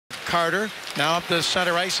Carter. Now up the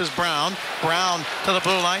center ice is Brown. Brown to the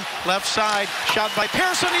blue line. Left side. Shot by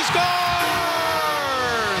Pearson. He scores!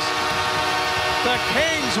 The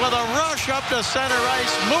Kings with a rush up to center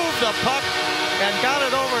ice. Moved the puck and got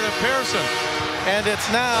it over to Pearson. And it's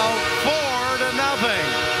now 4-0.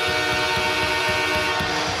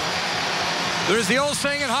 There's the old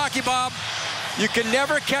saying in hockey, Bob. You can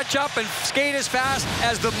never catch up and skate as fast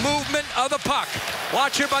as the movement of the puck.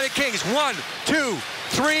 Watch here by the Kings. 1, 2,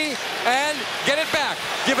 3, and get it back.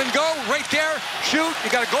 Give and go right there. Shoot. You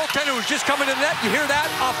got a goaltender who's just coming to the net. You hear that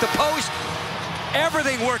off the post.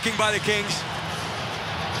 Everything working by the Kings.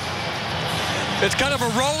 It's kind of a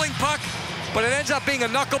rolling puck, but it ends up being a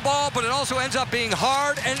knuckleball, but it also ends up being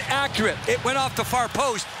hard and accurate. It went off the far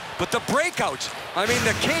post, but the breakouts, I mean,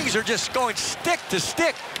 the Kings are just going stick to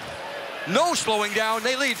stick. No slowing down.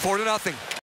 They lead 4-0.